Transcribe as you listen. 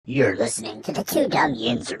You're listening to the two Dum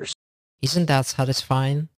Yinzers. Isn't that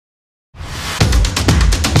satisfying?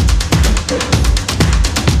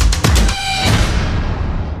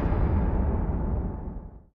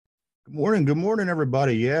 Good morning,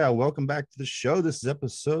 everybody. Yeah, welcome back to the show. This is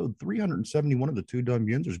episode 371 of the two Dum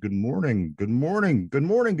Yinzers. Good morning,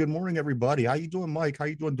 everybody. How you doing, Mike? How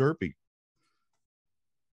you doing, Derpy?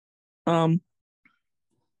 I'm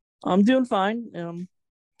doing fine.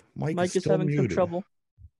 Mike is having muted. some trouble.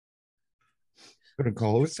 I'm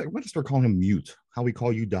gonna start calling him Mute. How we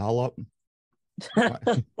call you, Dollop?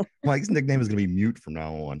 Mike's nickname is gonna be Mute from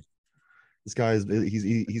now on. This guy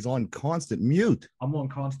he's on constant mute. I'm on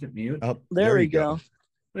constant mute. Oh, there we go.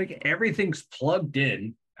 Like everything's plugged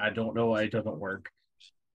in. I don't know why it doesn't work.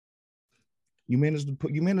 You managed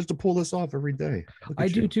to pull this off every day. I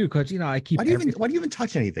do too, because I keep. Why do you even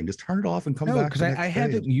touch anything? Just turn it off and come back. Because I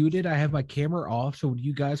have it muted. I have my camera off, so when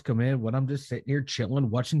you guys come in, when I'm just sitting here chilling,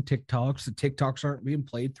 watching TikToks, the TikToks aren't being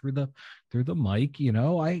played through the mic.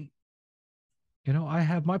 I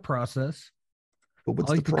have my process. But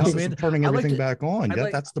what's the process of turning everything back on?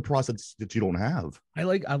 That's the process that you don't have. I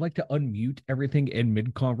like to unmute everything in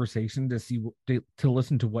mid conversation to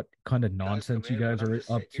listen to what kind of nonsense you guys are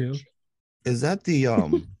up to. Is that the I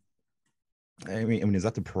mean, is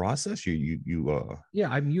that the process? Yeah,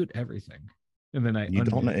 I mute everything, and then you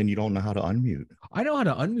don't know how to unmute. I know how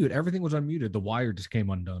to unmute. Everything was unmuted. The wire just came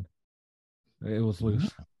undone. It was loose.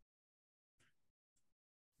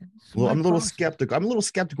 Well, I'm a little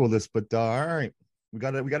skeptical of this, but all right. We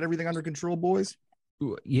got everything under control, boys.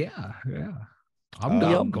 Yeah.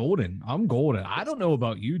 I'm golden. I don't know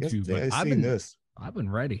about you two, but I've been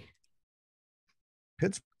ready.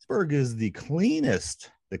 Pittsburgh is the cleanest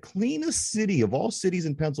city of all cities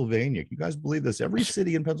in Pennsylvania. You guys believe this? Every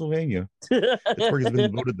city in Pennsylvania, Pittsburgh has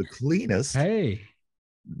been voted the cleanest. Hey,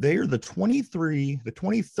 they are the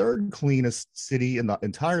 23rd cleanest city in the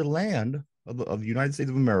entire land of the United States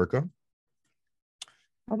of America.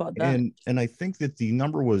 How about that? And I think that the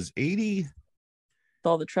number was 80. With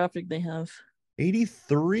all the traffic they have.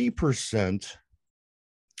 83%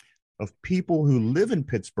 of people who live in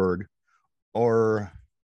Pittsburgh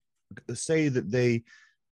say that they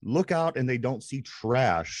look out and they don't see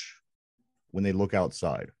trash when they look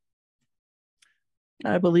outside.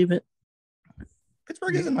 I believe it.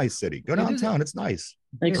 Pittsburgh is a nice city. Go downtown. It's nice.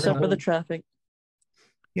 Except for the traffic.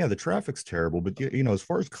 Yeah, the traffic's terrible, but as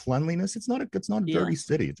far as cleanliness, it's not a dirty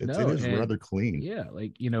city. It is rather clean. Yeah,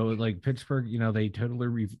 like Pittsburgh, they totally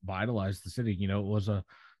revitalized the city. It was a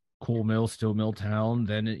coal mill, steel mill town.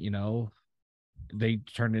 Then they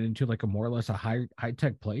turned it into like a more or less a high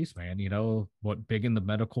tech place, man. Big in the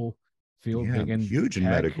medical field, huge in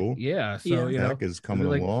medical. Yeah, so tech is coming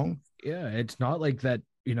along. Yeah, it's not like that,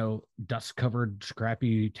 dust covered,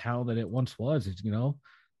 scrappy town that it once was. It's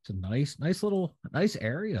it's a nice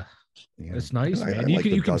area. Yeah. It's nice, man.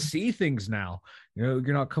 You can see things now. You're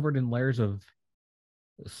not covered in layers of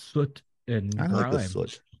soot and grime. Like the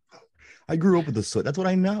soot. I grew up with the soot. That's what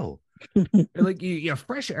I know.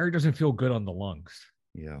 Fresh air doesn't feel good on the lungs.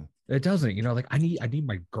 Yeah, it doesn't. I need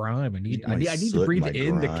my grime. I need to breathe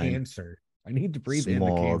in the cancer. I need to breathe in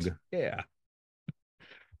the cancer. Yeah.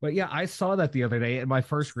 But yeah, I saw that the other day, and my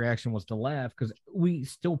first reaction was to laugh because we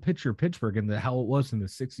still picture Pittsburgh and how it was in the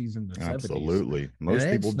 60s and the 70s. Absolutely. Most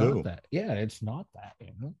people do. Yeah, it's not that.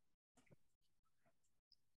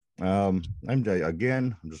 I'm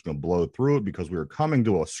just going to blow through it because we were coming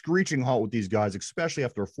to a screeching halt with these guys, especially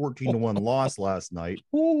after a 14-1 loss last night.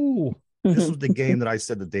 Ooh. This was the game that I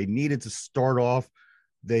said that they needed to start off.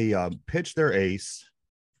 They pitched their ace.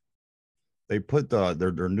 They put their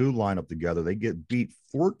new lineup together. They get beat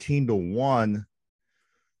 14-1.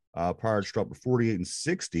 Pirates dropped to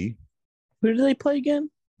 48-60. Who do they play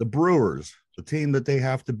again? The Brewers, the team that they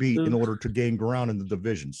have to beat in order to gain ground in the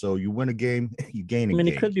division. So you win a game, you gain a game.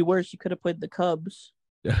 It could be worse. You could have played the Cubs.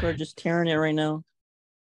 We're just tearing it right now.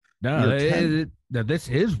 No, this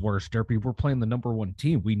is worse, Derpy. We're playing the number one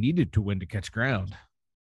team. We needed to win to catch ground.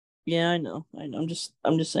 Yeah, I know. I'm just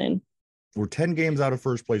saying. We're 10 games out of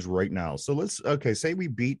first place right now. So say we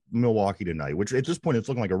beat Milwaukee tonight, which at this point it's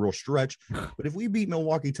looking like a real stretch. But if we beat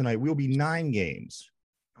Milwaukee tonight, we'll be 9 games.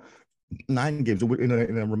 9 games. And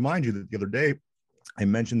I remind you that the other day I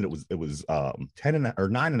mentioned that it was 10 or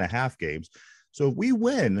 9.5 games. So if we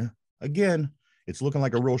win, again, it's looking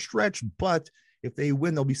like a real stretch. But if they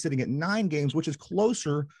win, they'll be sitting at 9 games, which is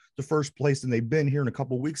closer to first place than they've been here in a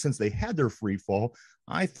couple of weeks since they had their free fall.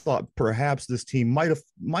 I thought perhaps this team might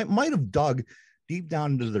have dug deep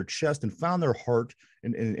down into their chest and found their heart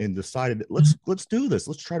and decided, let's do this.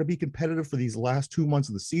 Let's try to be competitive for these last 2 months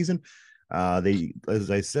of the season. As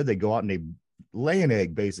I said, they go out and they lay an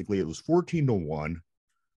egg, basically. It was 14-1.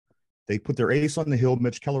 They put their ace on the hill.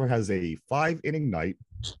 Mitch Keller has a 5-inning night,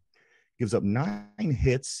 gives up 9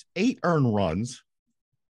 hits, 8 earned runs,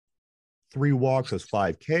 3 walks, has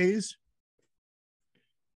 5 Ks.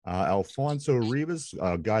 Alfonso Rivas,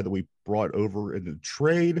 a guy that we brought over in the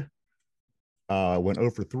trade, went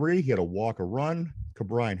 0 for 3. He had a walk, a run.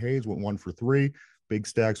 Cabrian Hayes went 1 for 3. Big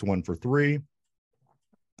Stacks 1 for 3.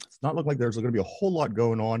 It's not looking like there's going to be a whole lot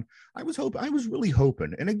going on. I was really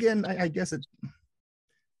hoping. And again, I guess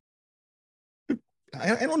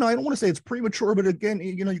I don't know. I don't want to say it's premature, but again,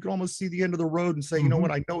 you can almost see the end of the road and say, you know what,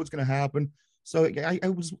 I know it's going to happen. So I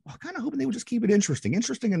was kind of hoping they would just keep it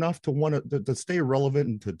interesting enough to want to stay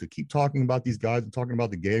relevant and to keep talking about these guys and talking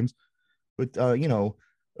about the games. But, a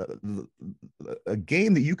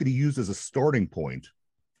game that you could use as a starting point.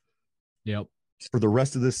 Yep. For the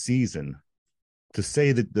rest of this season, to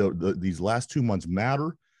say that these last 2 months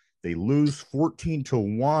matter. They lose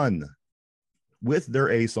 14-1 with their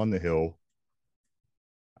ace on the hill.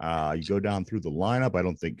 You go down through the lineup. I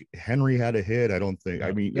don't think Henry had a hit. I don't think.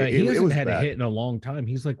 I mean, he hasn't had bad. a hit in a long time.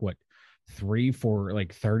 He's like 3 for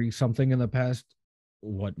 30 something in the past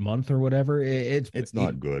month or whatever. It's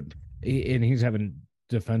not good. And he's having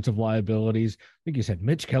defensive liabilities. I think you said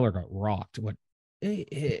Mitch Keller got rocked.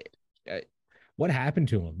 What happened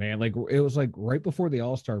to him, man? It was right before the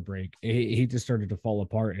All-Star break. He just started to fall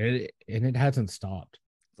apart, and it hasn't stopped.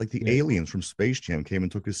 Like the aliens from Space Jam came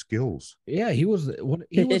and took his skills. Yeah, he was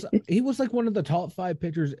like one of the top 5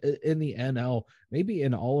 pitchers in the NL, maybe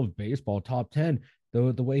in all of baseball, top 10.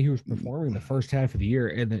 The way he was performing the first half of the year,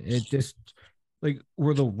 and it just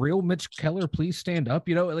were the real Mitch Keller, please stand up.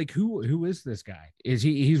 Who is this guy?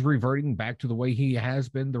 He's reverting back to the way he has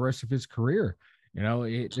been the rest of his career.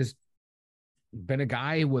 It just been a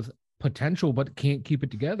guy with potential but can't keep it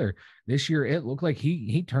together. This year it looked like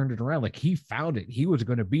he turned it around. He found it. He was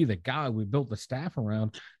going to be the guy we built the staff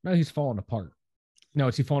around. Now he's falling apart. Now,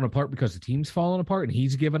 is he falling apart because the team's falling apart and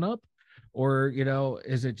he's given up? Or,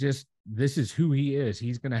 is it just this is who he is?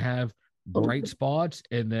 He's going to have bright spots,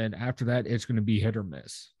 and then after that it's going to be hit or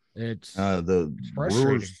miss. It's the frustrating.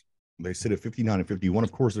 Brewers, they sit at 59-51.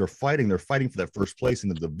 Of course, they're fighting for that first place in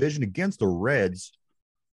the division against the Reds.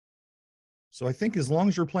 So I think as long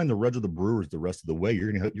as you're playing the Reds or the Brewers the rest of the way,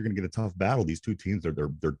 you're gonna get a tough battle. These two teams, they're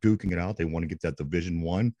duking it out. They want to get that Division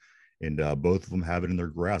 1, and both of them have it in their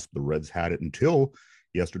grasp. The Reds had it until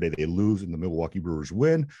yesterday. They lose and the Milwaukee Brewers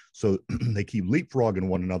win, so they keep leapfrogging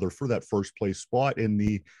one another for that first place spot in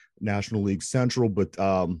the National League Central. But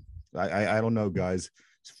I don't know, guys.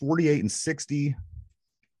 It's 48-60,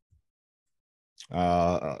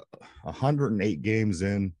 108 games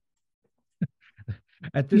in.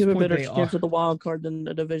 At this you have point, a better chance at the wild card than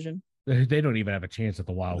the division. They don't even have a chance at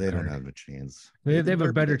the wild card. They don't have a chance. They have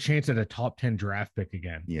a better chance at a top 10 draft pick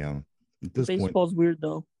again. Yeah. At this Baseball's weird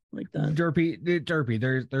though, like that. Derpy.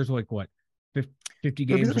 There's 50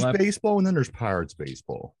 games there's left. Baseball, and then there's Pirates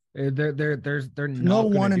baseball. They're no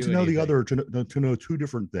one and to know anything. the other to know two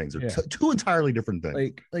different things. They're two entirely different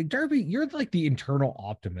things. Like Derpy, you're like the internal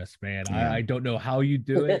optimist, man. Yeah. I don't know how you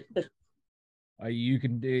do it.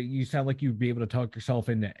 You sound like you'd be able to talk yourself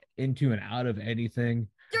into and out of anything.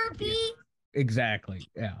 Derpy. Exactly.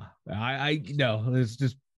 Yeah. I know. It's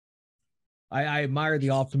just I admire the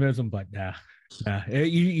optimism, but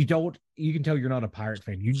you don't. You can tell you're not a Pirate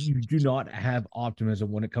fan. You do not have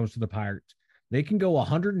optimism when it comes to the Pirates. They can go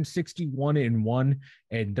 161-1,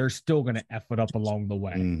 and they're still going to F it up along the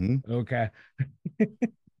way. Mm-hmm. Okay.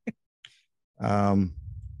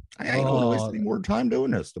 I don't want to waste any more time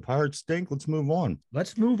doing this. The Pirates stink. Let's move on.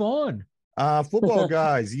 Football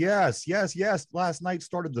guys. Yes. Last night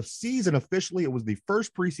started the season officially. It was the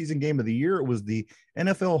first preseason game of the year. It was the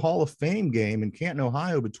NFL Hall of Fame game in Canton,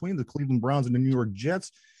 Ohio, between the Cleveland Browns and the New York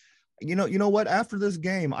Jets. You know what? After this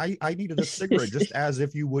game, I needed a cigarette, just as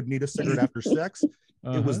if you would need a cigarette after sex.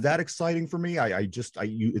 It was that exciting for me.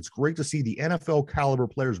 It's great to see the NFL caliber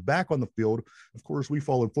players back on the field. Of course, we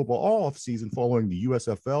followed football all off season, following the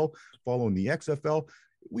USFL, following the XFL.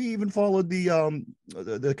 We even followed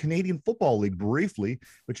the Canadian Football League briefly.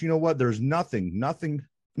 But you know what? There's nothing out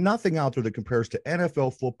there that compares to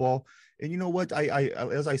NFL football. And you know what?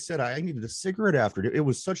 As I said, I needed a cigarette after it. It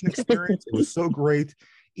was such an experience. It was so great.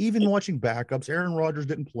 Even watching backups, Aaron Rodgers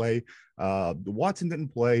didn't play. Watson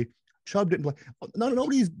didn't play. Chubb didn't play. None of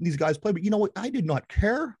these guys played. But you know what? I did not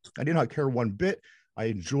care. I did not care one bit. I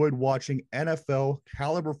enjoyed watching NFL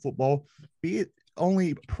caliber football, be it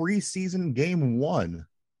only preseason game 1.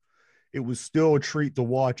 It was still a treat to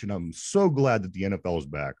watch, and I'm so glad that the NFL is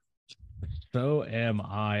back. So am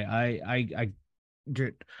I.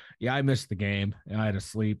 Yeah, I missed the game. I had to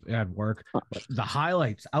sleep. I had work. But the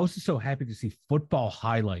highlights. I was just so happy to see football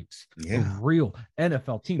highlights of real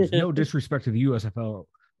NFL teams. No disrespect to the USFL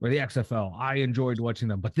or the XFL. I enjoyed watching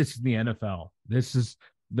them, but this is the NFL. This is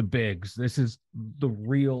the bigs. This is the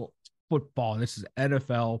real football. This is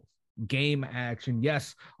NFL game action.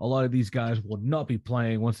 Yes, a lot of these guys will not be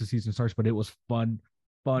playing once the season starts, but it was fun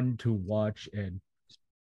to watch. And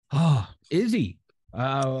Izzy.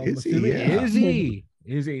 Izzy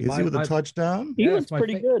with a touchdown. He was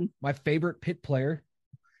pretty good. My favorite Pitt player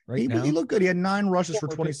he looked good. He had 9 rushes for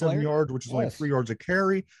 27 yards, which is like 3 yards a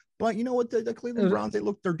carry. But you know what? The Cleveland Browns,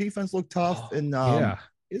 their defense looked tough, and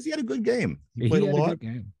Izzy had a good game. He played a lot. Good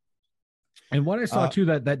game. And what I saw too,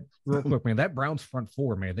 that real quick, man, that Browns front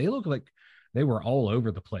four, man, they look like they were all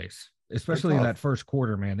over the place, especially in that first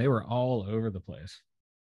quarter, man. They were all over the place.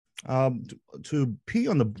 To P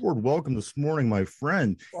on the board, welcome this morning, my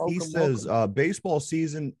friend. He says baseball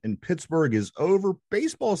season in Pittsburgh is over.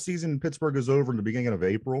 Baseball season in Pittsburgh is over in the beginning of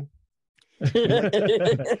April. We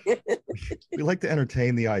like to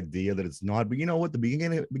entertain the idea that it's not, but you know what? The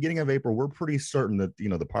beginning of April, we're pretty certain that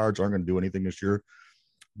the Pirates aren't going to do anything this year.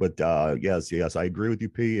 But yes, I agree with you,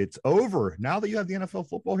 P. It's over now that you have the NFL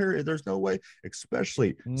football here. There's no way,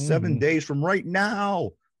 especially 7 days from right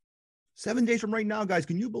now. 7 days from right now, guys,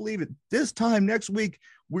 can you believe it? This time next week,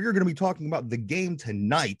 we're going to be talking about the game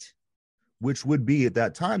tonight, which would be at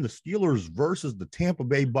that time the Steelers versus the Tampa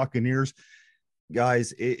Bay Buccaneers.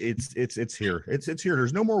 Guys, it's here. It's here.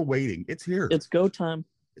 There's no more waiting. It's here. It's go time.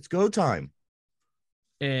 It's go time.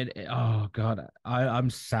 And oh God, I'm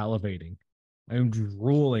salivating. I'm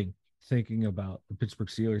drooling thinking about the Pittsburgh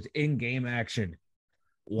Steelers in game action.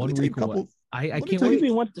 1 week away. I can't wait.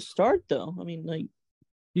 We want to start though. I mean, like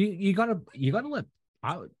you gotta let.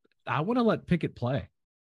 I want to let Pickett play.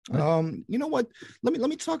 You know what? Let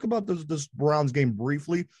me talk about this Browns game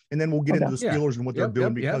briefly, and then we'll get into the Steelers and what they're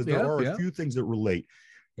doing because there are a few things that relate.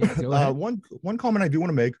 One comment I do want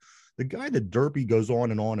to make: the guy that Derpy goes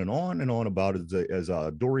on and on and on and on about is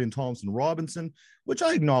Dorian Thompson-Robinson, which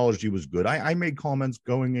I acknowledged he was good. I made comments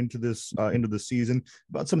going into the season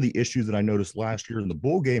about some of the issues that I noticed last year in the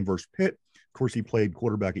bowl game versus Pitt. Of course, he played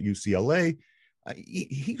quarterback at UCLA.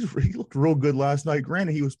 He looked real good last night.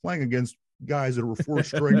 Granted, he was playing against guys that were 4th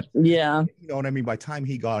string. Yeah. You know what I mean? By the time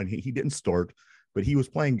he got in, he didn't start, but he was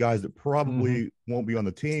playing guys that probably won't be on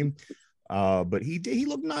the team. But he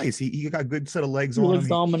looked nice. He got a good set of legs on him. He was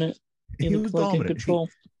dominant. He was dominant.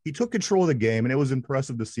 He took control of the game, and it was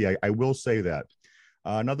impressive to see. I will say that.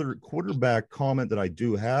 Another quarterback comment that I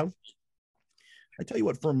do have. I tell you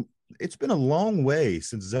what, it's been a long way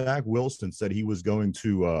since Zach Wilson said he was going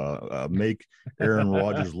to make Aaron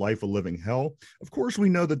Rodgers' life a living hell. Of course, we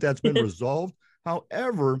know that that's been resolved.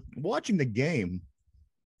 However, watching the game,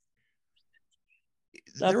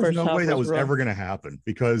 there was no way that was ever going to happen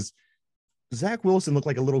because Zach Wilson looked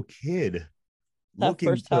like a little kid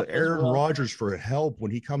looking to Aaron Rodgers for help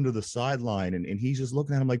when he come to the sideline, and he's just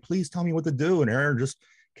looking at him like, please tell me what to do. And Aaron just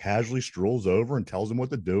casually strolls over and tells him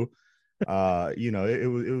what to do.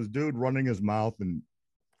 It was dude running his mouth and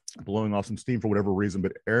blowing off some steam for whatever reason,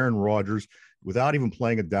 but Aaron Rodgers, without even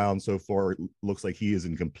playing it down so far, it looks like he is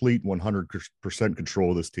in complete 100%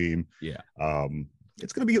 control of this team. Yeah.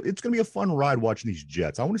 It's gonna be a fun ride watching these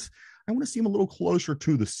Jets. I want to see them a little closer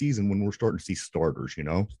to the season when we're starting to see starters,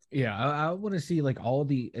 Yeah, I want to see like all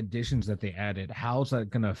the additions that they added. How's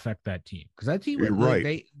that going to affect that team? Because that team,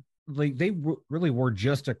 they really were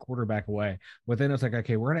just a quarterback away. But then it's like,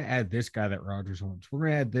 okay, we're going to add this guy that Rodgers wants. We're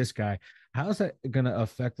going to add this guy. How's that going to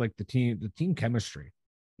affect like the team chemistry?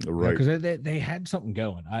 Right. Because they had something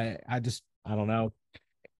going. I don't know.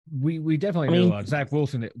 We definitely know Zach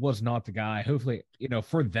Wilson was not the guy. Hopefully,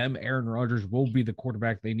 for them, Aaron Rodgers will be the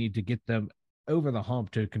quarterback they need to get them over the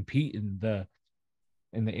hump to compete in the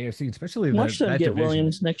AFC, especially watch them get division.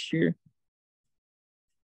 Williams next year.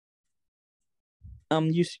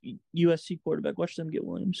 USC quarterback. Watch them get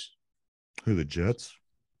Williams. Who, the Jets?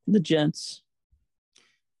 The Jets.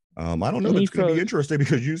 I don't know. It's going to be interesting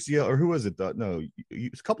because UCL or who is it? No, a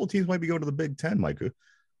couple of teams might be going to the Big Ten, Mike.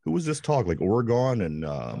 Who was this talk? Like Oregon and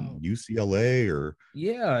UCLA or?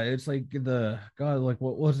 Yeah, it's like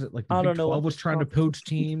what was it? Like the Big 12 was trying to poach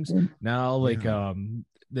teams. Now,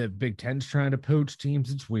 the Big 10's trying to poach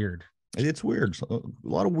teams. It's weird. It's weird. A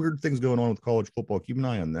lot of weird things going on with college football. Keep an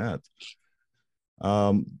eye on that.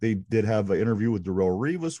 They did have an interview with Darrelle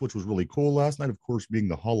Revis, which was really cool last night. Of course, being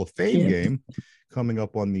the Hall of Fame game coming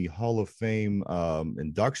up on the Hall of Fame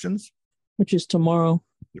inductions, which is tomorrow.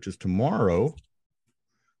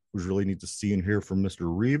 Was really neat to see and hear from Mr.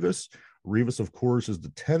 Revis. Revis, of course, is the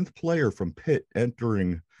 10th player from Pitt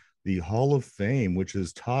entering the Hall of Fame, which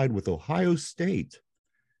is tied with Ohio State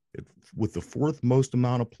with the fourth most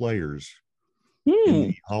amount of players in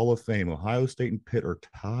the Hall of Fame. Ohio State and Pitt are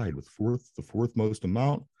tied with the fourth most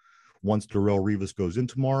amount once Darrelle Revis goes in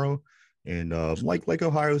tomorrow. And like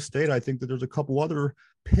Ohio State, I think that there's a couple other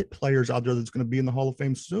Pitt players out there that's going to be in the Hall of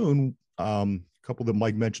Fame soon. A couple that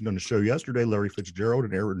Mike mentioned on the show yesterday, Larry Fitzgerald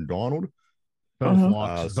and Aaron Donald. Both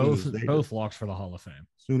locks, both locks for the Hall of Fame.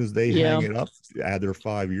 As soon as they hang it up, add their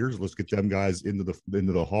 5 years, let's get them guys into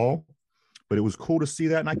the Hall. But it was cool to see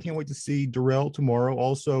that, and I can't wait to see Darrelle tomorrow.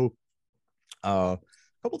 Also, a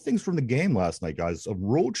couple things from the game last night, guys. A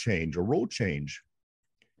rule change.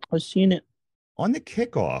 I've seen it on the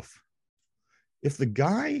kickoff. If the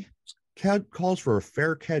guy calls for a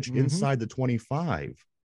fair catch inside the 25,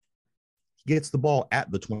 he gets the ball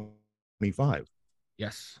at the 25.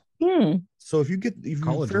 Yes. So if you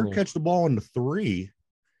fair catch the ball in the 3,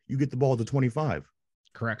 you get the ball at the 25.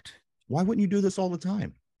 Correct. Why wouldn't you do this all the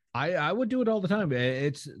time? I would do it all the time.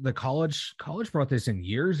 It's the college brought this in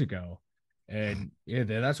years ago, and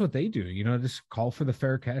that's what they do. Just call for the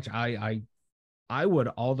fair catch. I would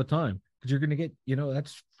all the time, because you're going to get,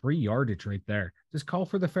 that's free yardage right there. Just call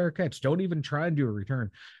for the fair catch. Don't even try and do a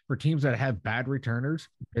return. For teams that have bad returners,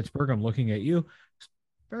 Pittsburgh, I'm looking at you.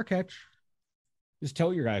 Fair catch. Just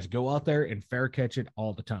tell your guys, go out there and fair catch it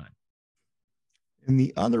all the time. And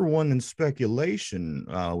the other one in speculation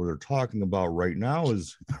we're talking about right now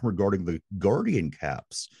is regarding the Guardian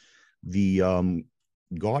caps. The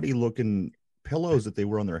gaudy looking pillows that they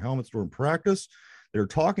wear on their helmets during practice. They're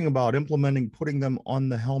talking about putting them on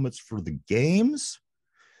the helmets for the games.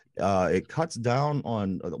 It cuts down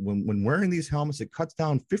on when wearing these helmets, it cuts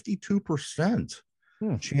down 52%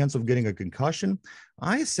 chance of getting a concussion.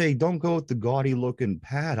 I say don't go with the gaudy looking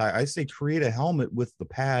pad. I say create a helmet with the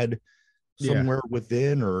pad somewhere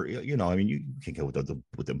within, or you can't go with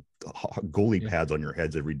the goalie pads on your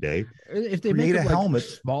heads every day. If they make a helmet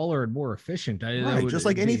smaller and more efficient, just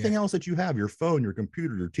like anything else that you have, your phone, your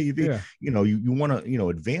computer, your TV, you want to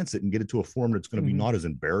advance it and get it to a form that's going to be not as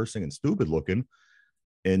embarrassing and stupid looking.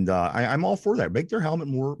 And I'm all for that. Make their helmet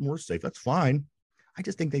more safe. That's fine. I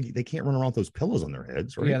just think they can't run around with those pillows on their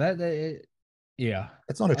heads, right?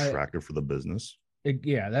 That's not attractive for the business.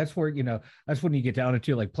 That's where that's when you get down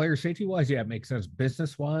into like player safety wise. It makes sense.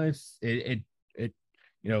 Business wise, it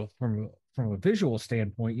from a visual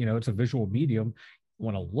standpoint, it's a visual medium. You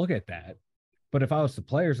want to look at that. But if I was the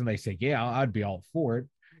players and they say, I'd be all for it.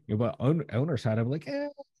 But owner side, I'm like,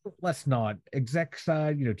 let's not. Exec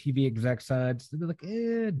side, TV exec sides, they're like,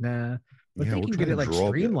 nah. But they can get it like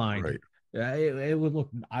streamlined. Right. It would look.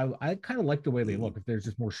 I kind of like the way they look. If there's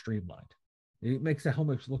just more streamlined, it makes the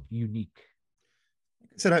helmets look unique.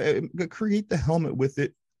 I said, I create the helmet with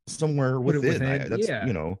it somewhere within. I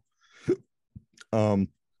don't know. A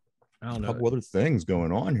couple other things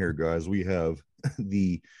going on here, guys. We have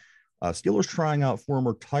the Steelers trying out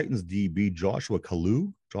former Titans DB Joshua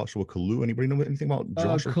Kalu. Anybody know anything about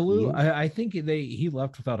Joshua Kalu? I think he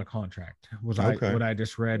left without a contract. What I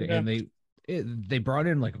just read, and they brought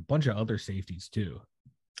in like a bunch of other safeties too.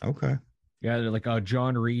 Okay. Yeah, like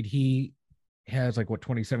John Reed. He has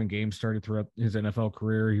 27 games started throughout his NFL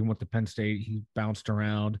career. He went to Penn State. He bounced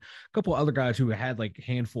around. A couple other guys who had like a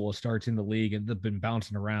handful of starts in the league and they've been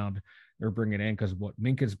bouncing around. They're bringing in because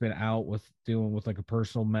Minka's been out dealing with like a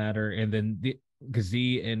personal matter, and then the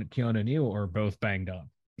Kazee and Keanu Neal are both banged up.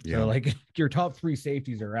 Yeah. So like your top 3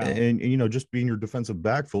 safeties are out, and just being your defensive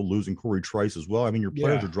backfield, losing Corey Trice as well. I mean, your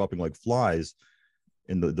players are dropping like flies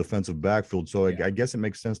in the defensive backfield. So I guess it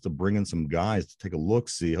makes sense to bring in some guys to take a look,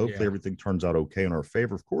 see. Hopefully everything turns out okay in our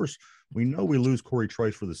favor. Of course, we know we lose Corey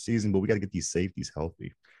Trice for the season, but we got to get these safeties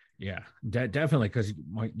healthy. Yeah, definitely. Because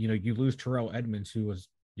you lose Terrell Edmonds, who was,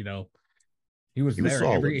 he was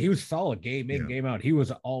there. He was solid game in, game out. He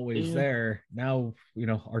was always there. Now,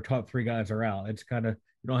 our top 3 guys are out. It's kind of,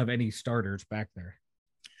 you don't have any starters back there.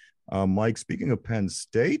 Mike, speaking of Penn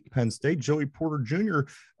State, Joey Porter Jr.,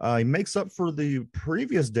 he makes up for the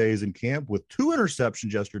previous days in camp with 2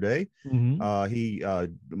 interceptions yesterday.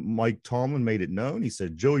 Mike Tomlin made it known. He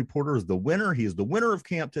said Joey Porter is the winner. He is the winner of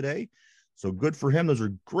camp today. So good for him. Those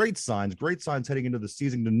are great signs heading into the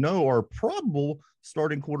season. To know our probable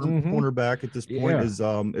starting cornerback at this point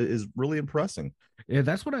is really impressing. Yeah,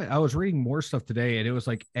 that's what I was reading more stuff today, and it was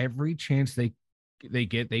like every chance they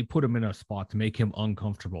put him in a spot to make him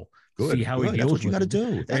uncomfortable. See how he deals. That's what you got to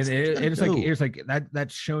do. It's like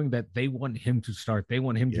that's showing that they want him to start. They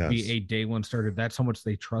want him to be a day one starter. That's how much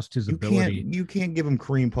they trust his ability. You can't give him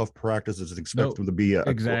cream puff practices and expect him to be a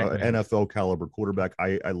NFL caliber quarterback.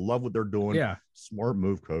 I love what they're doing. Yeah, smart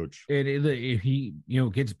move, coach. If he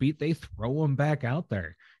gets beat, they throw him back out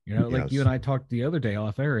there. You know, like Yes. you and I talked the other day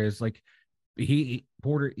off air, is like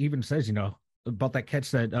Porter even says, about that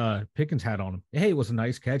catch that Pickens had on him. Hey, it was a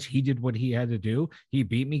nice catch. He did what he had to do. He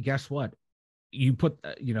beat me. Guess what? You put,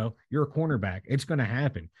 you're a cornerback. It's going to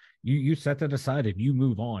happen. You set that aside and you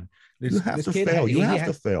move on. You have to fail. You have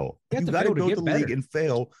to fail. You got to go to the league and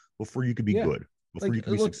fail before you can be good. Before you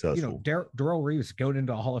can be successful. Darrell Reeves going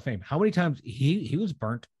into the Hall of Fame. How many times he was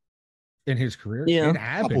burnt in his career? Yeah, it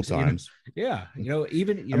happened. A couple times.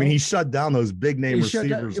 He shut down those big name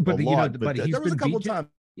receivers but a lot. But there was a couple times.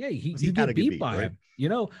 Yeah, he got beat by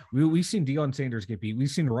him. We've seen Deion Sanders get beat. We've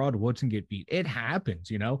seen Rod Woodson get beat. It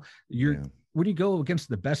happens. When you go against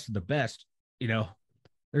the best of the best,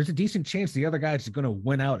 there's a decent chance the other guy's going to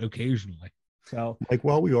win out occasionally. So, like,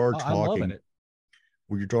 while we are talking, I'm loving it.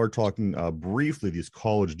 We are talking briefly these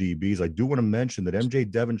college DBs. I do want to mention that MJ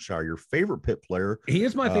Devonshire, your favorite Pitt player, he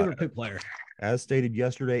is my favorite Pitt player, as stated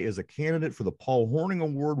yesterday, is a candidate for the Paul Hornung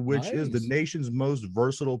Award, which is the nation's most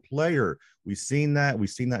versatile player. We've seen that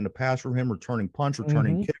in the past from him, returning punts,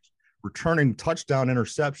 returning kicks, returning touchdown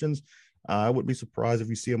interceptions. I wouldn't be surprised if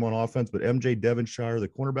you see him on offense, but MJ Devonshire, the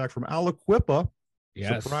cornerback from Aliquippa,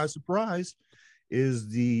 surprise, surprise,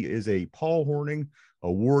 is a Paul Hornung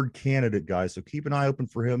Award candidate, guys. So keep an eye open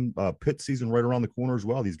for him. Pitt season right around the corner as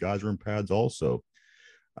well. These guys are in pads also.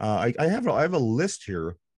 I have a list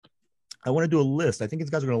here. I want to do a list. I think these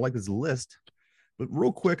guys are going to like this list. But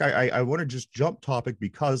real quick, I want to just jump topic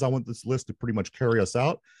because I want this list to pretty much carry us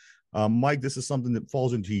out. Mike, this is something that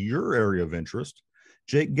falls into your area of interest.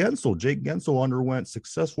 Jake Gensel. Jake Gensel underwent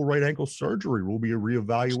successful right ankle surgery. Will be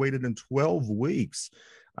reevaluated in 12 weeks.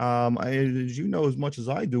 As you know as much as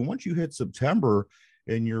I do, once you hit September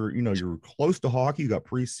and you're close to hockey, you got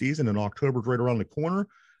preseason and October's right around the corner.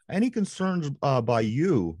 Any concerns by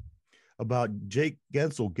you about Jake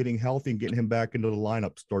Gensel getting healthy and getting him back into the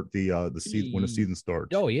lineup start the season when the season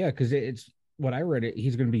starts? Oh yeah, because it's what I read.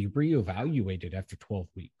 He's going to be reevaluated after 12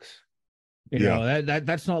 weeks.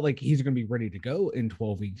 That's not like he's going to be ready to go in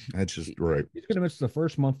 12 weeks. That's just right. He's going to miss the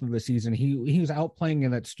first month of the season. He was out playing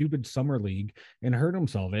in that stupid summer league and hurt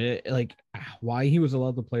himself. Why he was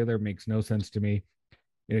allowed to play there makes no sense to me.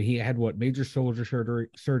 He had major shoulder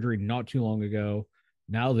surgery not too long ago.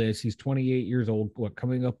 Now he's 28 years old.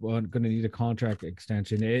 Coming up on going to need a contract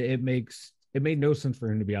extension. It made no sense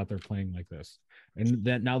for him to be out there playing like this. And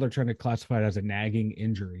that now they're trying to classify it as a nagging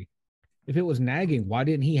injury. If it was nagging, why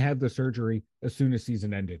didn't he have the surgery as soon as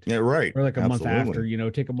season ended? Yeah, right. Or like a month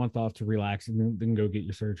after, take a month off to relax and then go get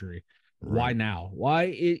your surgery. Right. Why now?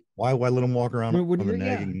 Why let him walk around on the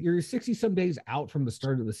nagging? You're 60 some days out from the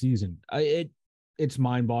start of the season. It's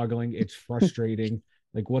mind boggling. It's frustrating.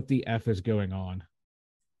 Like, what the F is going on?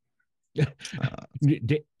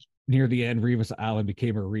 Near the end, Revis Island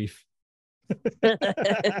became a reef.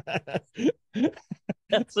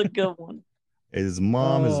 That's a good one. His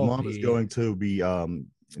mom is going to be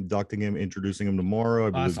inducting him, introducing him tomorrow. I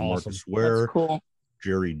believe DeMarcus Ware. That's cool.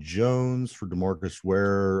 Jerry Jones for DeMarcus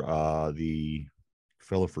Ware. The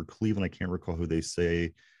fellow for Cleveland, I can't recall who they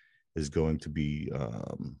say is going to be.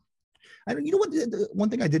 You know what? One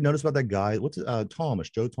thing I did notice about that guy, Joe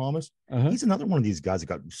Thomas. He's another one of these guys that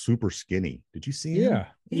got super skinny. Did you see him?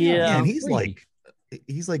 Yeah. And he's like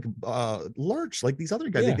Lurch, like these other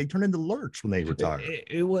guys. They turn into Lurch when they retire.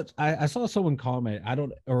 It was I saw someone comment,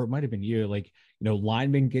 or it might have been you,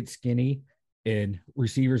 linemen get skinny and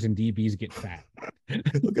receivers and DBs get fat.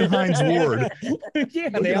 Look at Hines Ward. Look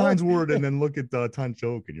at Hines Ward, and then look at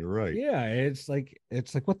Tunchoke, and you're right. Yeah, it's like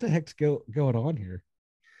what the heck's going on here?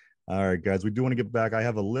 All right, guys, we do want to get back. I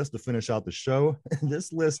have a list to finish out the show.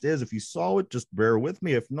 This list is, if you saw it, just bear with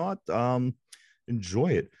me. If not,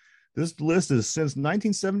 enjoy it. This list is since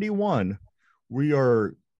 1971. We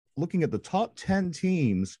are looking at the top 10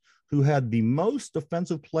 teams who had the most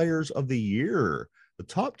defensive players of the year. The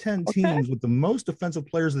top 10 teams with the most defensive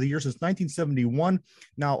players of the year since 1971.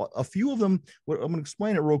 Now, a few of them, I'm going to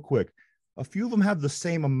explain it real quick. A few of them have the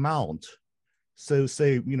same amount. So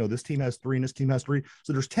say, this team has 3 and this team has 3.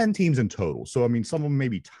 So there's 10 teams in total. So, some of them may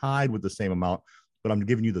be tied with the same amount, but I'm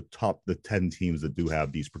giving you the 10 teams that do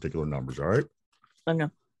have these particular numbers. All right. I know.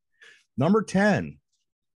 Number 10,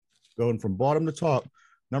 going from bottom to top.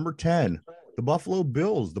 Number 10, the Buffalo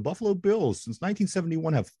Bills. The Buffalo Bills, since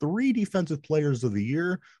 1971, have 3 defensive players of the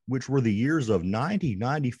year, which were the years of 90,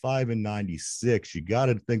 95, and 96. You got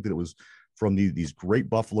to think that it was from these great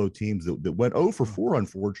Buffalo teams that went 0-4,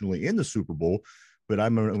 unfortunately, in the Super Bowl. But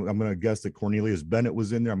I'm going to guess that Cornelius Bennett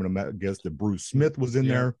was in there. I'm going to guess that Bruce Smith was in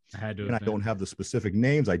there. I don't have the specific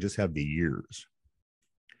names. I just have the years.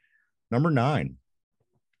 Number 9.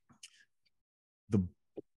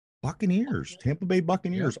 Buccaneers, Tampa Bay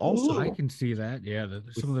Buccaneers. Also, I can see that. Yeah,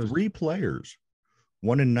 some of those 3 players.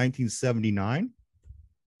 One in 1979,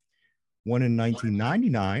 one in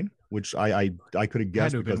 1999, which I could have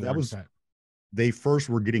guessed because that was they first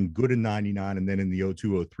were getting good in 99 and then in the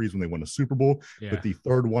 02, 03s when they won a Super Bowl. Yeah. But the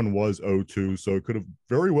third one was 02, so it could have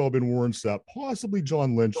very well been Warren Sapp, possibly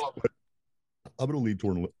John Lynch, but I'm going to lead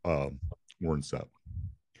toward Warren Sapp.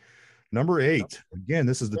 Number 8. Again,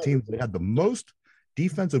 this is the team that had the most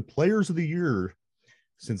defensive players of the year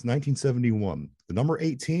since 1971. The number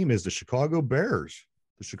 8 team is the Chicago Bears.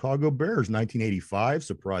 The Chicago Bears, 1985,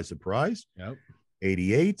 surprise, surprise. Yep.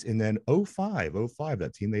 88, and then 05,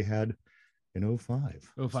 that team they had in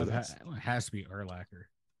 05. 05 has to be Urlacher.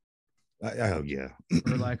 Oh, yeah.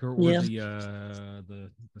 Urlacher or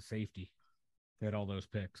the safety. They had all those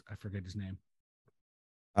picks. I forget his name.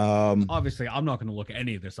 Obviously, I'm not going to look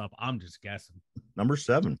any of this up. I'm just guessing. Number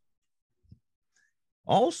 7.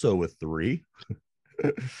 Also with 3,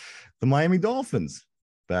 the Miami Dolphins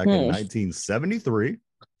back in 1973,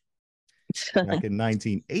 back in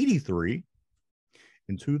 1983,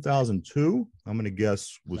 in 2002. I'm going to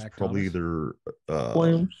guess was Zach probably Thomas?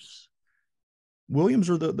 Either Williams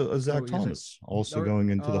or the Zach Thomas, also going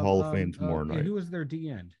into the Hall of Fame tomorrow night. Who was their D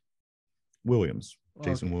end? Williams,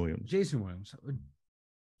 Jason Williams. Jason Williams.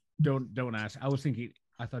 Don't ask. I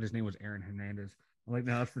thought his name was Aaron Hernandez. I'm like,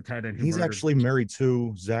 no, that's the tight end. He's actually married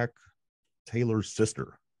to Zach Taylor's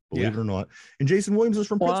sister, believe it or not. And Jason Williams is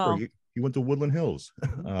from Pittsburgh. He went to Woodland Hills,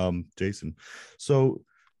 Jason. So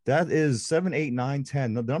that is 7, 8, 9,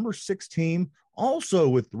 10. The number 6 team, also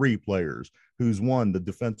with 3 players, who's won the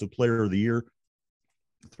Defensive Player of the Year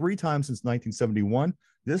 3 times since 1971.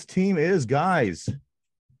 This team is, guys,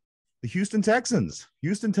 the Houston Texans.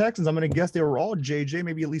 I'm going to guess they were all JJ.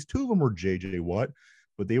 Maybe at least 2 of them were JJ Watt,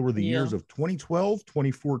 but they were the years of 2012,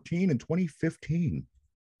 2014, and 2015.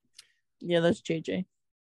 Yeah, that's JJ.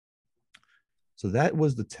 So that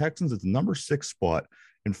was the Texans at the number 6 spot.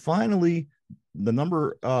 And finally, the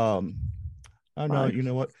number, you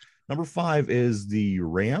know what? Number 5 is the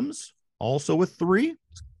Rams, also with 3.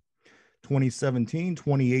 2017,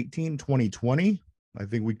 2018, 2020. I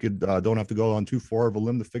think we could don't have to go on too far of a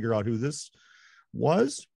limb to figure out who this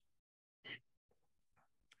was.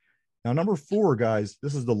 Now, number 4, guys,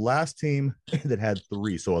 this is the last team that had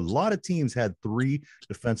 3. So a lot of teams had 3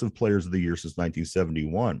 Defensive Players of the Year since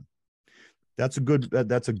 1971. That's a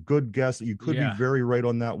good guess. You could be very right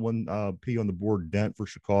on that one. P on the board, Dent for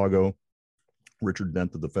Chicago. Richard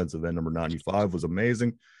Dent, the defensive end, number 95, was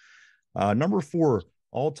amazing. Number 4,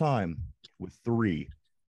 all time with 3,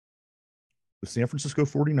 the San Francisco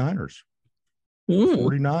 49ers.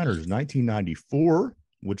 49ers, 1994,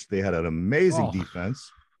 which they had an amazing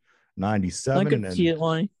defense. 97, I could see it,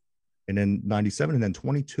 Lonnie. And then 97, and then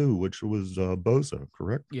 22, which was Bosa,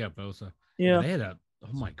 correct? Yeah, Bosa. Yeah. They had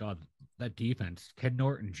oh my God, that defense. Ken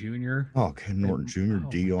Norton Jr. Oh, Ken Norton Jr.,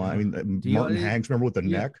 Dion. I mean, Martin Hanks, remember with the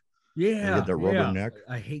neck? Yeah. He had that rubber neck.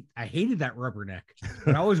 I hated that rupper neck.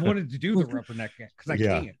 But I always wanted to do the rupper neck because I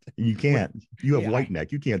can't. You can't. You have white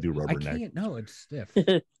neck. You can't do rubber neck. I can't. No, it's stiff.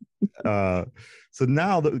 So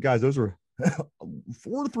now, guys, those are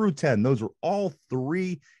 4 through 10. Those are all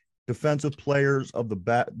 3 Defensive Players of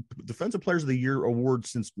the Year awards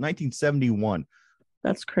since 1971.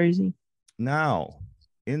 That's crazy. Now,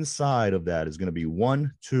 inside of that is going to be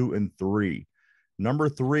 1, 2, and 3. Number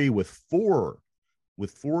 3 with 4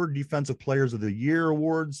 Defensive Players of the Year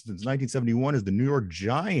awards since 1971 is the New York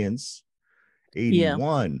Giants.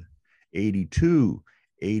 81, 82,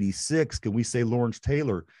 86. Can we say Lawrence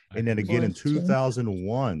Taylor? And then again in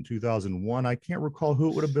 2001, I can't recall who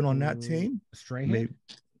it would have been on that team. Strahan. Maybe.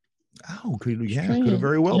 Oh, could have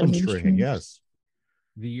very well been Strahan. Yes.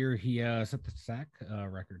 The year he set the sack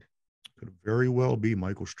record. Could very well be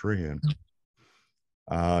Michael Strahan.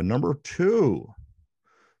 Number 2,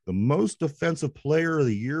 the most Defensive Player of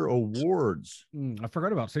the Year awards. I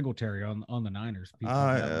forgot about Singletary on the Niners.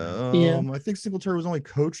 I think Singletary was only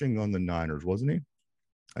coaching on the Niners, wasn't he?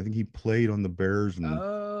 I think he played on the Bears.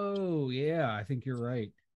 Oh, yeah. I think you're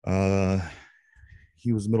right.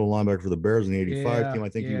 He was middle linebacker for the Bears in the 85 team. I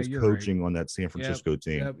think he was coaching on that San Francisco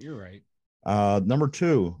team. Yep, you're right. Number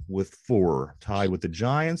 2 with 4, tied with the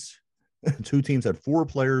Giants. 2 teams had 4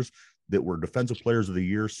 players that were Defensive Players of the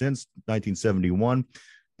Year since 1971.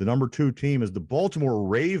 The number 2 team is the Baltimore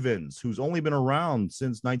Ravens, who's only been around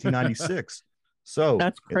since 1996. So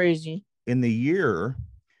that's crazy. In the year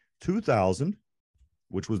 2000,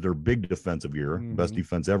 which was their big defensive year, best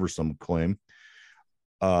defense ever, some claim.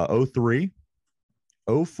 03,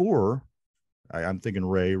 04, I'm thinking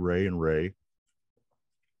Ray. In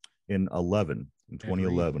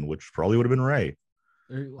 2011, which probably would have been Ray.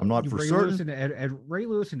 I'm not for Ray certain. Lewis and Ray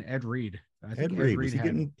Lewis and Ed Reed. I think Ed Reed, was he had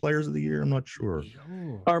getting Players of the Year? I'm not sure.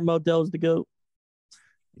 Our Modell's the GOAT.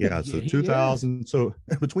 Yeah, so Yeah, he 2000. So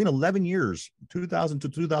between 11 years, 2000 to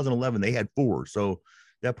 2011, they had 4. So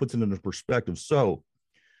that puts it into perspective. So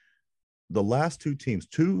the last 2 teams,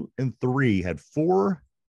 2 and 3, had 4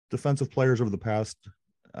 defensive players over the past,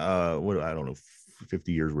 what I don't know,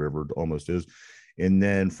 50 years, wherever it almost is. And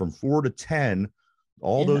then from 4 to 10,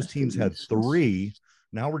 all those teams had 3.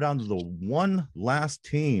 Now we're down to the one last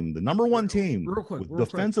team, the number 1 team, real quick, with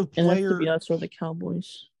defensive And that's player. to be us or the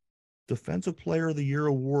Cowboys. Defensive Player of the Year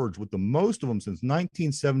awards with the most of them since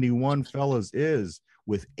 1971, fellas, is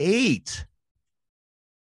with 8.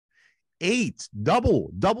 8,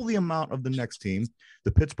 double the amount of the next team,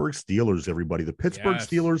 the Pittsburgh Steelers. Everybody, the Pittsburgh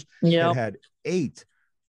Steelers had 8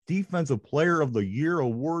 Defensive Player of the Year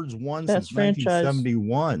awards won since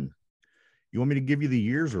 1971. You want me to give you the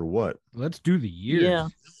years or what? Let's do the years. Yeah.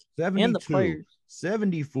 72, and the players.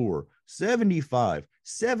 74, 75,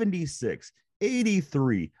 76,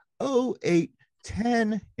 83, 08,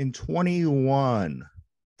 10, and 21.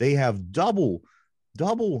 They have double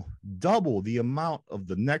the amount of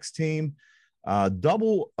the next team. They have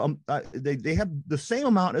the same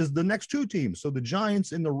amount as the next 2 teams. So the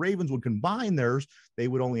Giants and the Ravens would combine theirs. They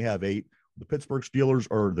would only have 8. The Pittsburgh Steelers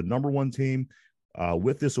are the number 1 team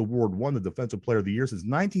with this award, won the Defensive Player of the Year since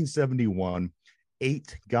 1971.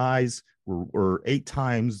 8 guys or 8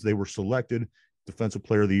 times they were selected Defensive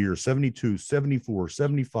Player of the Year: 72, 74,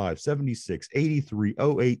 75, 76, 83,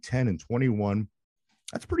 08, 10, and 21.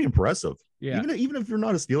 That's pretty impressive. Yeah. Even if you're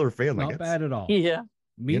not a Steeler fan, not bad at all. Yeah.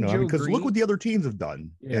 Because look what the other teams have done.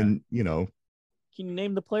 Yeah. And Can you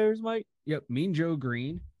name the players, Mike? Yep. Mean Joe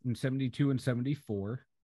Green in 72 and 74.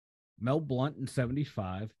 Mel Blount in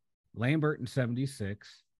 75. Lambert in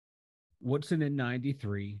 76. Woodson in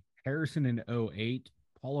 93. Harrison in 08.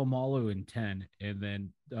 Paulo Malo in 10. And then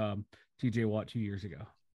TJ Watt 2 years ago.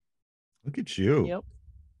 Look at you. Yep.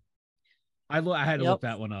 I had to look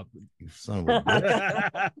that one up. You son of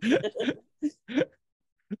a bitch.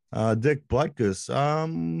 Dick Butkus. Let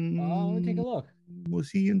me take a look.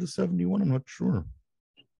 Was he into 71? I'm not sure.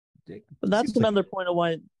 But that's another point of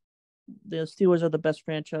why the Steelers are the best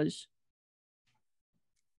franchise.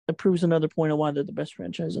 It proves another point of why they're the best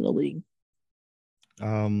franchise in the league.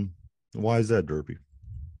 Why is that, Derpy?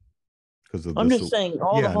 Because of I'm just saying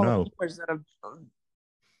all the Hall of Famers that have.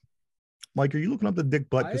 Mike, are you looking up the Dick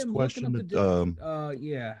Butkus question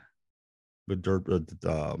yeah. But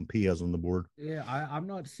Derp P has on the board? Yeah, I'm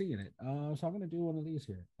not seeing it. So I'm going to do one of these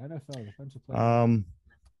here. NFL defensive player.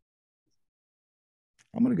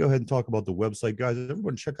 I'm going to go ahead and talk about the website, guys.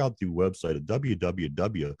 Everyone, check out the website at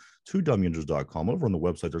www.2dumyinzers.com. Over on the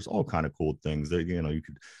website, there's all kind of cool things. There, you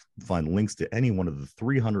could find links to any one of the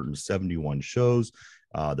 371 shows.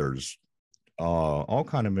 There's all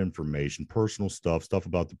kind of information, personal stuff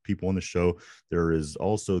about the people on the show. There is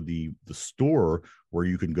also the store where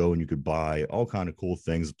you can go and you could buy all kind of cool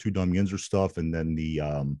things, 2 Dum Yinzers stuff, and then the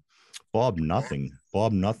Bob Nothing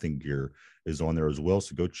gear is on there as well.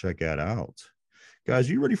 So go check that out, guys.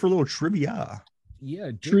 Are you ready for a little trivia?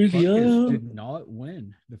 Yeah, Dick Butkus did not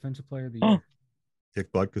win Defensive Player of the Year.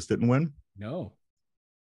 Dick Butkus didn't win. No.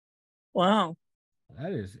 Wow,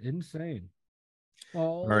 that is insane. Well,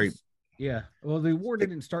 all right. Yeah. Well, the award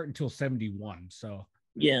didn't start until 71. So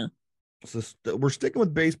yeah. So we're sticking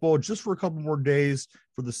with baseball just for a couple more days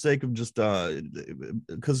for the sake of just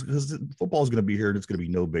because football is going to be here and it's going to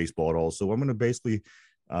be no baseball at all. So I'm going to basically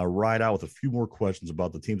ride out with a few more questions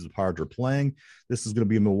about the teams the Pirates are playing. This is going to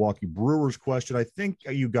be a Milwaukee Brewers question. I think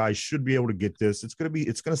you guys should be able to get this. It's going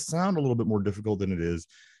to sound a little bit more difficult than it is,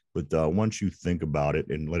 but once you think about it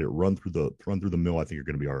and let it run through the mill, I think you're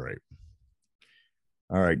going to be all right.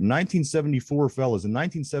 All right, 1974, fellas. In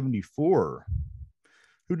 1974,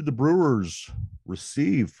 who did the Brewers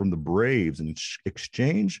receive from the Braves in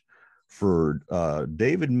exchange for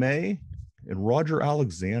David May and Roger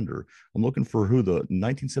Alexander? I'm looking for who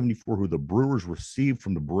the Brewers received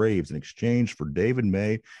from the Braves in exchange for David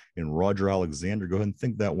May and Roger Alexander. Go ahead and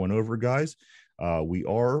think that one over, guys.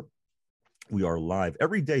 We are live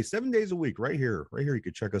every day, 7 days a week, right here. You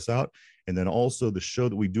can check us out. And then also the show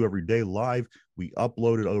that we do every day live, we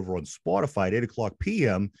upload it over on Spotify at 8:00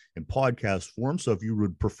 p.m. in podcast form. So if you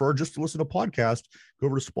would prefer just to listen to podcast, go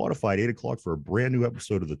over to Spotify at 8:00 for a brand new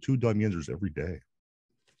episode of the 2 Dum Yinzers every day.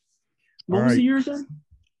 What was the year again?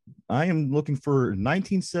 I am looking for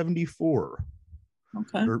 1974.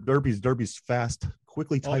 Okay. Derpy's fast,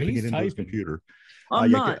 quickly typing it into his computer.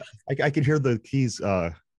 I'm not. I can hear the keys.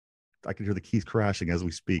 I can hear the keys crashing as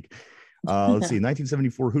we speak. Let's see.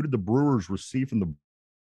 1974. Who did the Brewers receive from the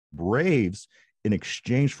Braves in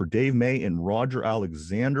exchange for Dave May and Roger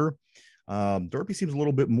Alexander. Derpy seems a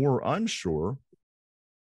little bit more unsure.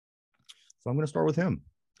 So I'm going to start with him.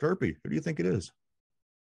 Derpy, who do you think it is?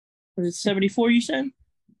 Was it 74 you said?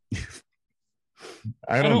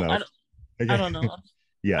 I don't know. I don't know.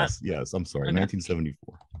 Yes. I'm sorry. Okay.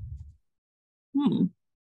 1974.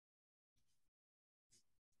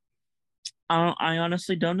 I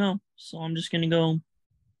honestly don't know. So I'm just going to go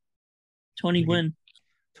Tony Gwynn.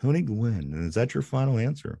 Tony Gwynn. And is that your final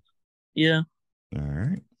answer? Yeah. All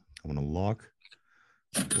right. I'm going to lock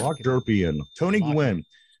Derpy in. Tony Gwynn.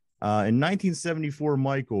 In 1974,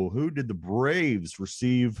 Michael, who did the Braves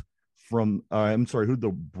receive from, who did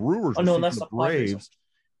the Brewers receive from the Braves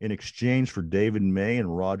in exchange for David May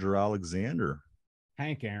and Roger Alexander?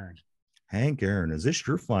 Hank Aaron. Hank Aaron. Is this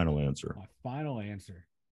your final answer? My final answer.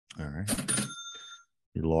 All right.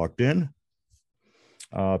 You're locked in.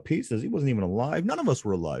 Pete says he wasn't even alive. None of us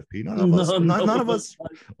were alive, Pete. None of us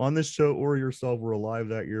on this show or yourself were alive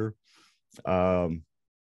that year. But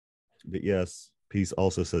yes, Peace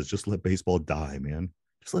also says, just let baseball die, man.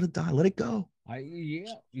 Just let it die. Let it go.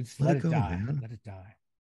 Just let it die, man. Let it die.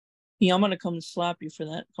 Yeah, I'm gonna come and slap you for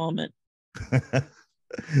that comment.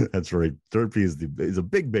 That's right. Derpy is a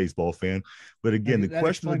big baseball fan. But again, the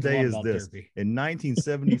question of the day is this. Derpy. In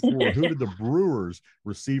 1974, who did the Brewers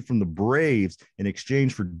receive from the Braves in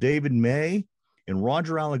exchange for David May and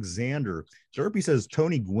Roger Alexander? Derpy says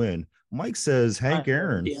Tony Gwynn. Mike says Hank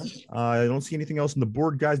Aaron. I don't see anything else on the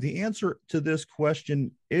board, guys. The answer to this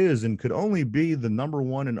question is and could only be the number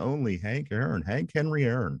one and only Hank Aaron, Hank Henry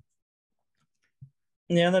Aaron.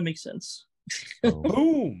 Yeah, that makes sense.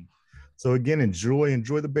 Boom. So again, enjoy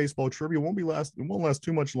the baseball trivia. It won't last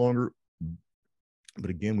too much longer.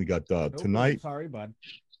 But again, we got tonight. Sorry, bud.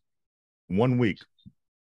 1 week.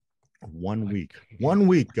 1 week. 1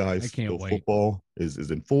 week, guys. I can't wait. Football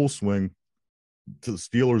is in full swing. To the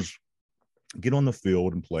Steelers get on the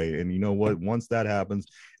field and play. And you know what? Once that happens,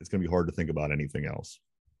 it's going to be hard to think about anything else.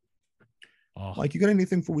 Like, you got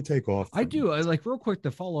anything before we take off? I do. Real quick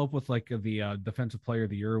to follow up with the Defensive Player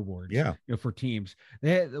of the Year awards. Yeah. For teams,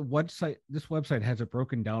 this website has it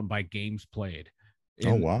broken down by games played.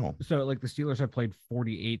 Oh wow! So the Steelers have played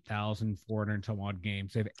 48,400 and some odd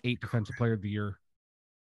games. They have 8 Defensive Player of the Year. And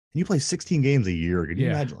you play 16 games a year. Can you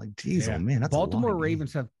imagine? Geez, oh man, that's Baltimore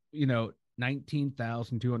Ravens have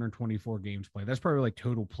 19,224 games played. That's probably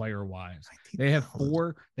total player wise. They have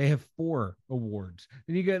 4 awards.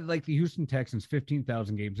 Then you get the Houston Texans,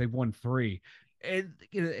 15,000 games. They've won 3. And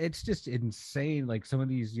it's just insane. Some of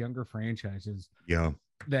these younger franchises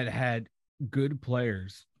that had good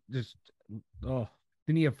players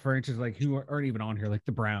then you have franchises who aren't even on here,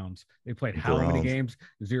 the Browns. They played many games?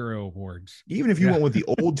 0 awards. Even if you went with the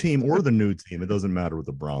old team or the new team, it doesn't matter with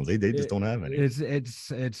the Browns. They just don't have any.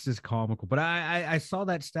 It's just comical. But I saw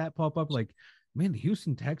that stat pop up. Man, the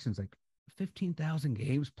Houston Texans 15,000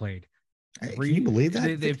 games played. Hey, can you believe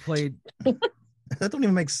that? They played. That don't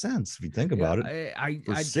even make sense if you think about it.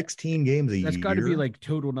 For 16 games a year. That's got to be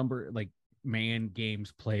total number man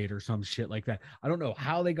games played or some shit like that. I don't know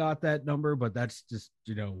how they got that number, but that's just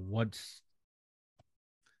what's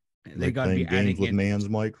they got to be adding with in, man's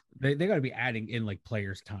Mike. They got to be adding in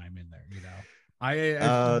players' time in there.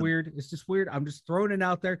 It's weird. It's just weird. I'm just throwing it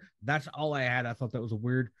out there. That's all I had. I thought that was a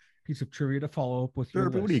weird piece of trivia to follow up with.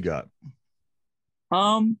 What do you got?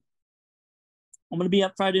 I'm gonna be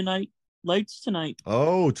at Friday Night Lights tonight.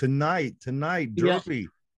 Oh, tonight, Derpy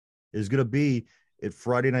is gonna be at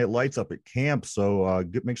Friday Night Lights up at camp. So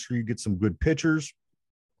make sure you get some good pictures.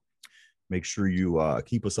 Make sure you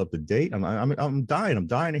keep us up to date. I'm dying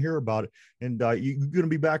to hear about it. And you gonna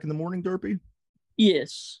be back in the morning, Derpy?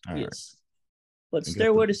 Yes. All yes. Right. But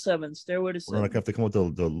Stairway to Seven. Stairway to Seven. We're gonna have to come with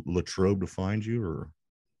the Latrobe to find you, or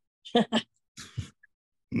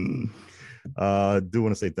do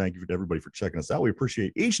want to say thank you to everybody for checking us out. We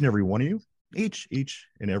appreciate each and every one of you, each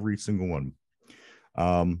and every single one.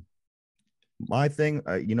 My thing,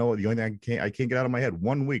 the only thing I can't get out of my head,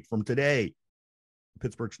 1 week from today,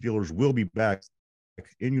 Pittsburgh Steelers will be back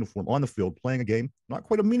in uniform on the field playing a game. Not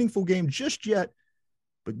quite a meaningful game just yet,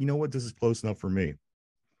 but you know what? This is close enough for me.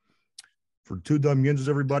 For 2 Dum Yinzers,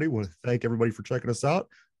 everybody, want to thank everybody for checking us out.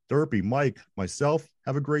 Derpy, Mike, myself,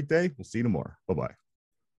 have a great day. We'll see you tomorrow. Bye-bye.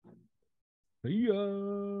 See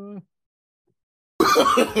ya.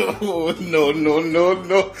 Oh, no.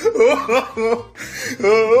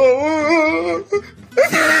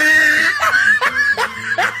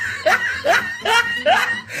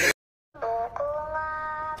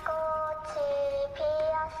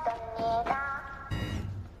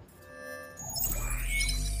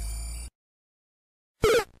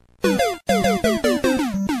 Thank you.